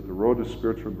 states that the road to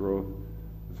spiritual growth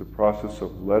is a process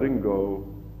of letting go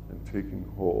and taking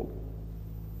hold.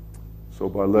 So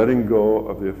by letting go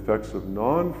of the effects of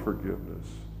non-forgiveness,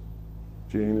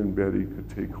 Jane and Betty could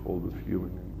take hold of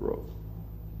healing and growth.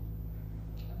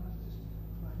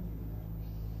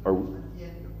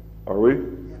 Are we?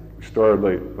 We started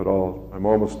late, but I'm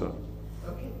almost done.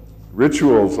 Okay.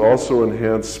 Rituals also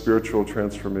enhance spiritual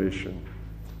transformation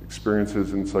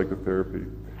experiences in psychotherapy.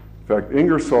 In fact,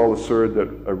 Ingersoll asserted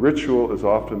that a ritual is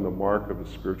often the mark of a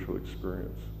spiritual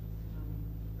experience.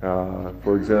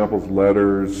 For example,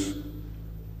 letters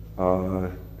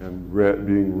and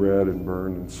being read and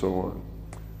burned and so on.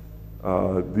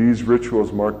 These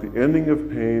rituals mark the ending of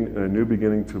pain and a new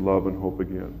beginning to love and hope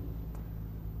again.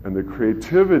 And the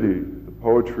creativity, the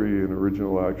poetry and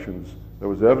original actions that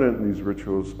was evident in these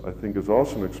rituals, I think, is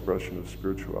also an expression of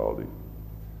spirituality.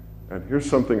 And here's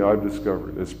something I've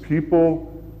discovered. As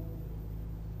people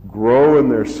grow in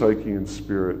their psyche and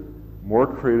spirit, more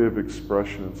creative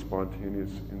expression and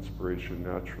spontaneous inspiration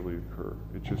naturally occur.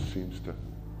 It just seems to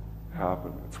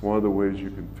happen. It's one of the ways you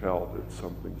can tell that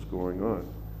something's going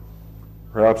on.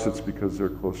 Perhaps it's because they're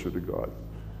closer to God.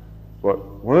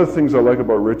 But one of the things I like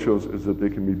about rituals is that they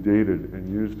can be dated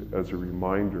and used as a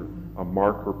reminder, a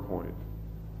marker point.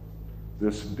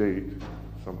 This date,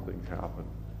 something happened.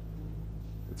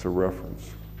 It's a reference.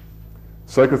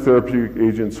 Psychotherapeutic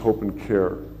agents, hope and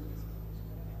care.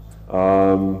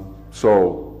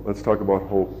 So let's talk about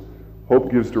hope.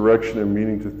 Hope gives direction and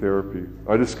meaning to therapy.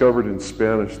 I discovered in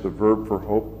Spanish the verb for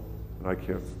hope, and I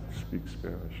can't speak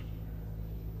Spanish,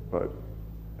 but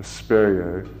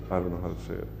esperar, I don't know how to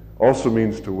say it, also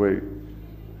means to wait.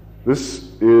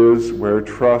 This is where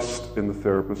trust in the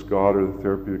therapist, God, or the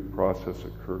therapeutic process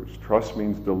occurs. Trust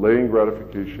means delaying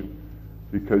gratification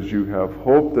because you have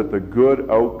hope that the good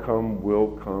outcome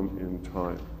will come in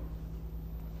time,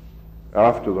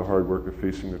 after the hard work of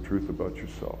facing the truth about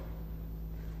yourself.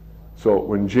 So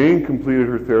when Jane completed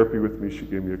her therapy with me, she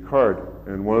gave me a card,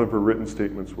 and one of her written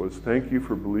statements was, "Thank you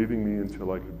for believing me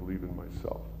until I could believe in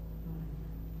myself."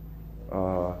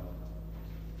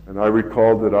 And I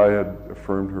recalled that I had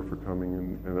affirmed her for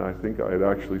coming, and I think I had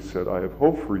actually said, "I have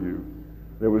hope for you."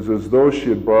 And it was as though she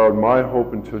had borrowed my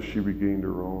hope until she regained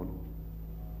her own.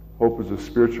 Hope is a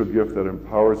spiritual gift that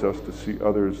empowers us to see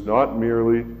others not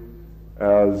merely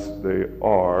as they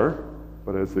are,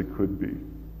 but as they could be.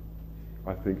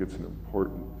 I think it's an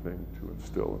important thing to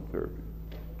instill in therapy.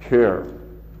 Care.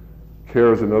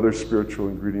 Care is another spiritual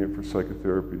ingredient for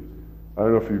psychotherapy. I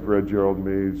don't know if you've read Gerald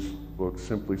May's book,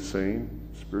 Simply Sane,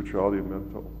 Spirituality and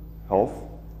Mental Health.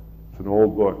 It's an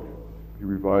old book. He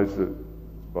revised it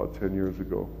about 10 years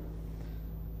ago.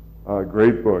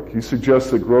 Great book. He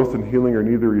suggests that growth and healing are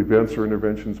neither events or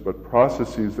interventions, but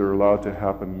processes that are allowed to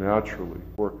happen naturally.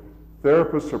 For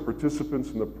therapists are participants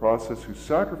in the process who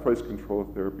sacrifice control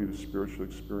of therapy to spiritual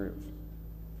experience.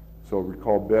 So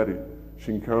recall Betty.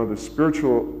 She encountered the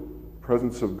spiritual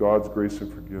presence of God's grace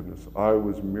and forgiveness. I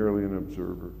was merely an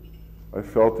observer. I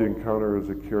felt the encounter as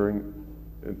a caring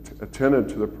attendant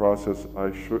to the process.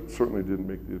 I certainly didn't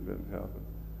make the event happen.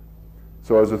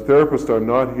 So as a therapist, I'm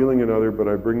not healing another, but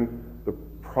I bring the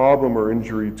problem or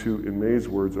injury to, in May's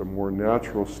words, a more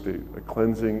natural state, a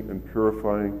cleansing and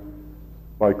purifying,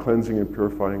 by cleansing and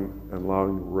purifying and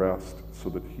allowing rest so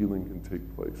that healing can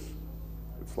take place.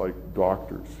 It's like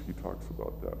doctors, he talks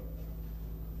about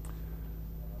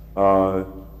that.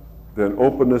 Then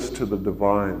openness to the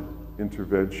divine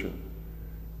intervention.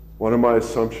 One of my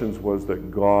assumptions was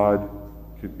that God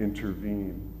could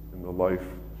intervene in the life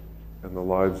and the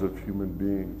lives of human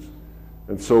beings.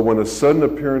 And so when a sudden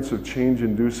appearance of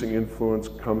change-inducing influence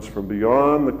comes from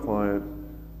beyond the client,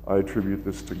 I attribute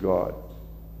this to God.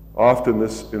 Often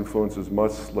this influence is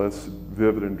much less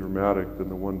vivid and dramatic than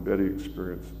the one Betty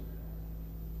experienced.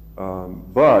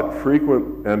 But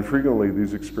frequently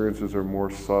these experiences are more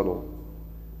subtle,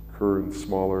 occur in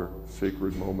smaller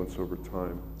sacred moments over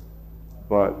time.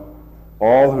 But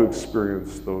all who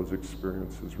experience those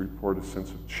experiences report a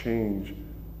sense of change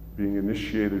being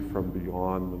initiated from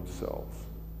beyond themselves.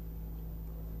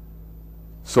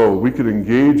 So we could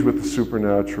engage with the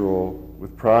supernatural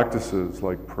with practices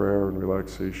like prayer and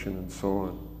relaxation and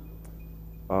so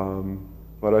on.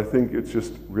 But I think it's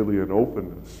just really an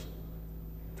openness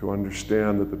to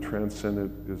understand that the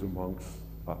transcendent is amongst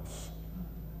us.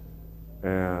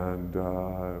 And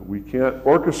we can't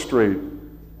orchestrate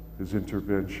his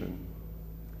intervention.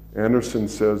 Anderson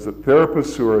says that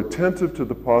therapists who are attentive to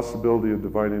the possibility of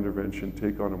divine intervention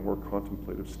take on a more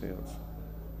contemplative stance,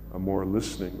 a more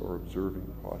listening or observing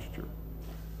posture.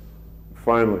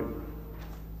 Finally,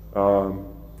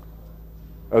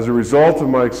 as a result of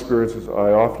my experiences,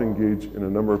 I often engage in a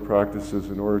number of practices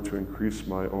in order to increase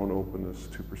my own openness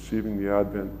to perceiving the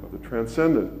advent of the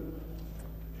transcendent.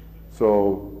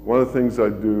 So one of the things I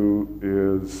do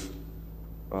is,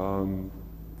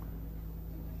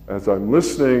 as I'm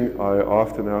listening, I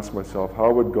often ask myself,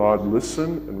 how would God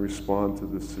listen and respond to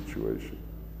this situation?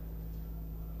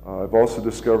 I've also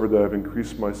discovered that I've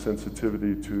increased my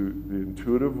sensitivity to the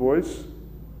intuitive voice,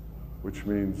 which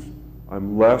means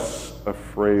I'm less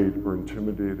afraid or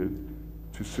intimidated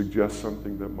to suggest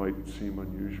something that might seem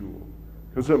unusual,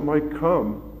 because it might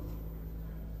come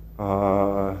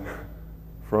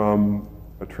from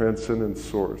a transcendent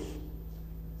source.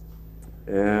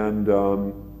 And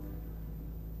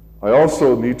I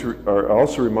also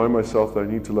remind myself that I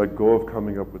need to let go of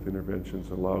coming up with interventions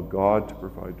and allow God to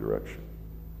provide direction.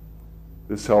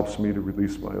 This helps me to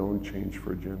release my own change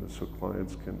for agenda so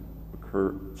clients can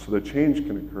occur, so that change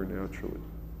can occur naturally.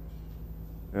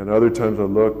 And other times I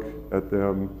look at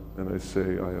them and I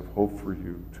say, I have hope for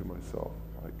you to myself.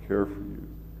 I care for you.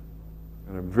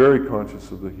 And I'm very conscious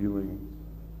of the healing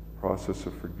process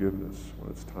of forgiveness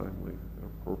when it's timely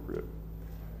and appropriate.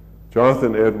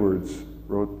 Jonathan Edwards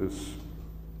wrote this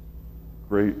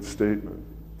great statement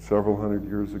several hundred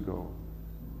years ago,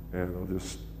 and I'll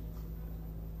just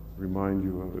remind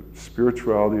you of it.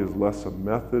 Spirituality is less a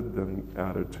method than an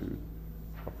attitude,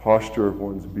 a posture of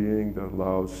one's being that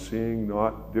allows seeing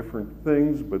not different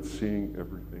things, but seeing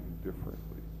everything differently.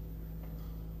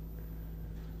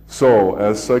 So,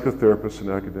 as psychotherapists and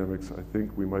academics, I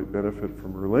think we might benefit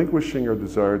from relinquishing our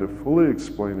desire to fully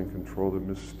explain and control the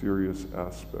mysterious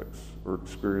aspects or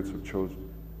experience of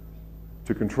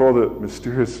to control the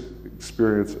mysterious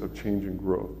experience of change and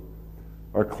growth.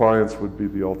 Our clients would be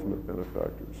the ultimate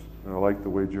benefactors. And I like the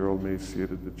way Gerald May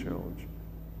stated the challenge.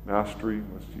 Mastery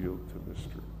must yield to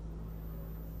mystery.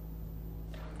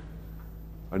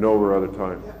 I know we're out of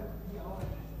time.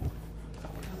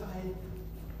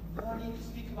 I need to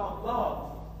speak about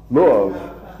love.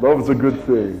 Love. Love is a good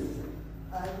thing.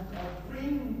 And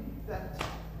bring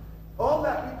all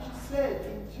that which you said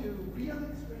into real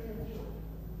experiential.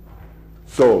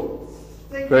 So,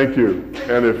 thank you.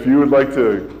 And if you would like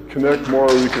to connect more,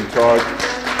 we can talk,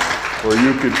 or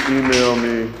you could email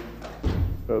me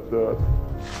at that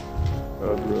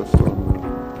address on